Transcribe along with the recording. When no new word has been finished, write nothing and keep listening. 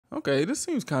Okay, this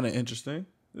seems kind of interesting.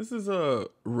 This is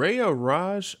Rhea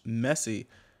Raj Messi.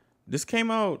 This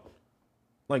came out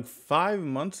like 5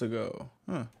 months ago.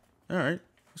 Huh. All right,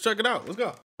 let's check it out. Let's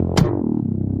go.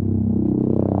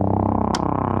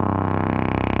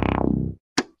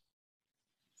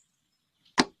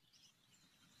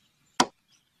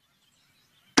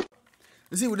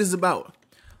 Let's see what this is about.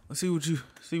 Let's see what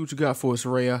you got for us,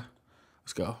 Rhea.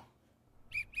 Let's go.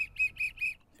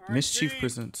 Mischief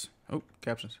presents. Oh,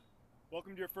 captions.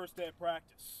 Welcome to your first day of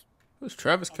practice. Who's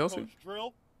Travis I'm Kelce? Coach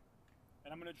Drill,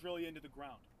 and I'm going to drill you into the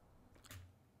ground.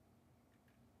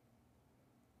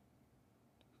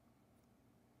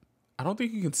 I don't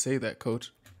think you can say that,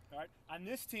 Coach. All right. On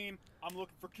this team, I'm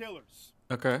looking for killers.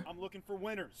 Okay. I'm looking for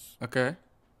winners. Okay.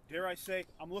 Dare I say,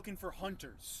 I'm looking for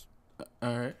hunters.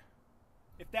 All right.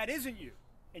 If that isn't you,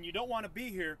 and you don't want to be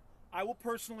here, I will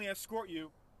personally escort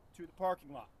you to the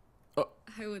parking lot. Oh.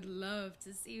 I would love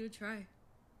to see you try.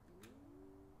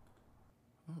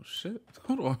 Oh shit!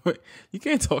 Hold on, wait. You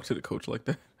can't talk to the coach like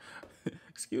that.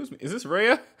 Excuse me. Is this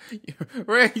Rhea?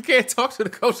 Rhea, you can't talk to the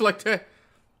coach like that.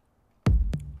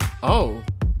 Oh.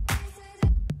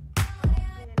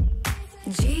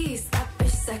 Jeez, that bitch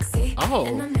sexy. Oh.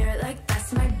 And I'm there like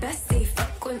that's my bestie.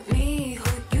 Fuck with me,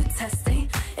 who you testing?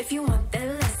 If you want that,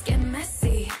 let's get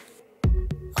messy.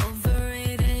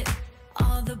 Overrated,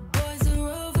 all the boys are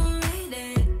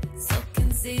overrated. So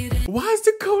conceited. Why is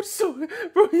the coach so...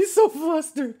 Bro, he's so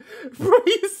flustered. Bro,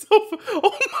 he's so...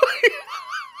 Oh my...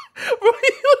 Bro,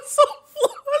 he was so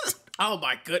flustered. Oh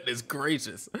my goodness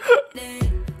gracious.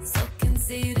 So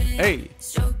conceited. Hey.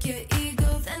 Stroke your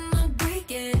ego, then I'll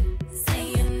break it.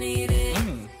 Say you need it.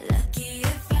 Lucky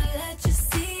if I let you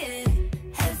see it.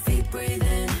 Heavy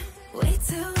breathing. Wait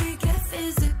till we get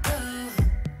physical.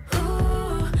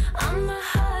 Ooh, I'm a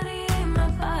hottie, ain't my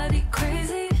body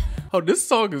crazy. Oh, this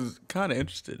song is kind of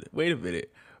interesting. Wait a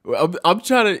minute. I'm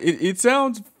trying to... It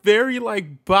sounds very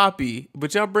like boppy,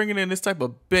 but y'all bringing in this type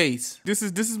of bass. This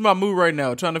is my mood right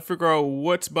now, trying to figure out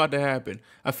what's about to happen.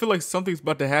 I feel like something's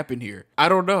about to happen here. I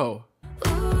don't know.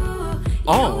 Ooh,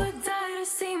 Oh. you would die to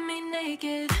see me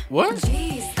naked. What?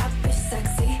 Jeez, that bitch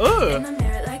sexy. In the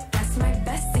mirror like that's my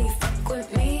bestie. Fuck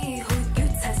with me, who you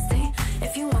testing?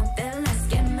 If you want that, let's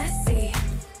get messy.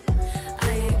 I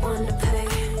ain't one to play.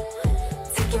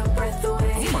 Take your breath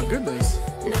away. Oh my goodness.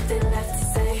 Nothing left to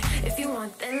say. If you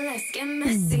want that, let's get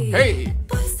messy. Hey.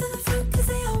 Boys to the front 'cause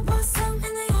they all want some and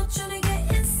they all tryna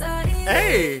get inside.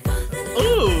 Hey.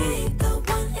 Ooh. The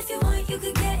one, if you want, you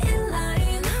could get in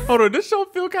line. Hold on, this show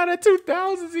feel kind of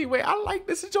 2000s-y. Wait, I like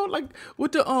this show. Like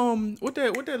what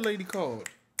that lady called?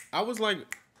 I was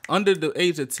like under the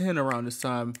age of 10 around this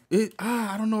time.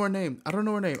 I don't know her name. I don't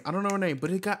know her name.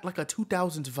 But it got like a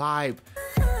 2000s vibe.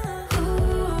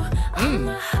 Ooh, I'm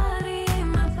a hottie, ain't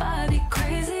my body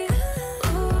crazy.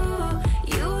 Ooh,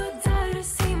 you would die to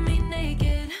see me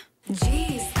naked.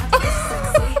 Jeez, that bitch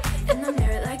sexy. In the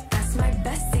mirror like that's my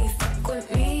bestie. Fuck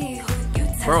with me, who you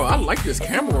testing? Bro, I like this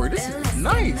camera work. This is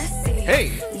nice.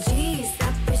 Hey. Jeez,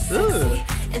 that bitch sexy.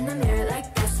 In the mirror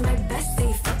like that's my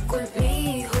bestie. Fuck with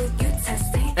me, who you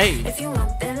testing? Hey. If you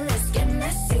want that, let's get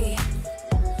messy.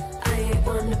 I ain't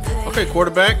one to play. Okay,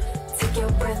 quarterback. Take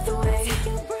your breath away.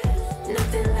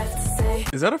 Nothing left to say.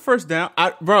 Is that a first down?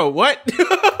 Bro, what?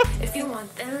 If you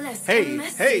want that, let's Hey, get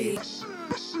messy. hey.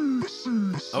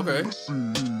 Okay.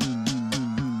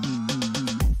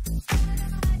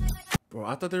 Bro,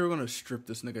 I thought they were gonna strip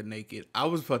this nigga naked. I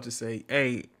was about to say,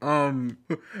 hey,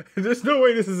 there's no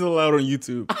way this is allowed on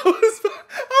YouTube.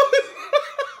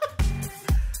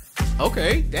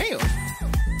 Okay, damn.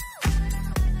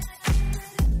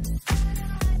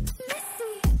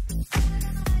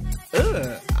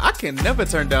 I can never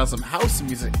turn down some house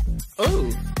music.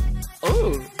 Oh,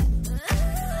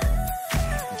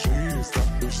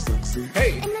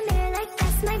 hey. In the mirror like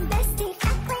that's my bestie.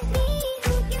 Fuck with me,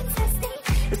 who you testing?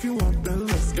 If you want that,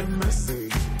 let's get messy.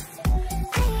 I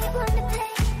ain't one to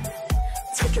play.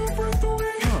 Take your breath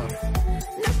away.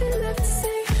 Nothing left to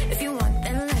say. If you want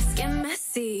that, let's get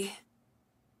messy.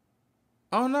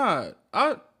 Oh no!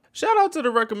 Shout out to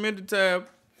the recommended tab.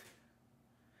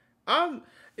 I'm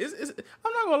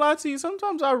not gonna lie to you.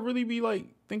 Sometimes I really be like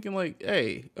thinking like,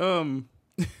 hey,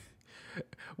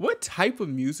 what type of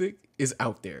music is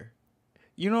out there?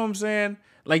 You know what I'm saying?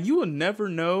 Like you will never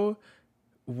know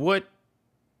what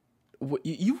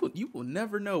you will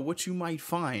never know what you might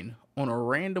find on a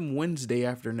random Wednesday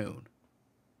afternoon.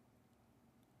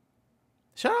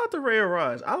 Shout out to Rhea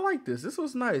Raj. I like this. This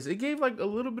was nice. It gave like a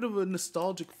little bit of a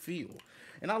nostalgic feel.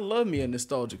 And I love me a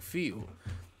nostalgic feel.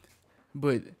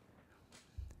 But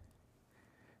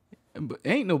But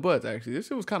ain't no buts, actually. This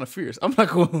shit was kind of fierce. I'm not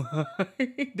going to lie.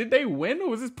 Did they win or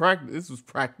was this practice? This was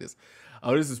practice.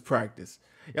 Oh, this is practice.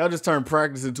 Y'all just turned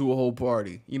practice into a whole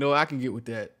party. You know, I can get with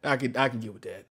that. I can get with that.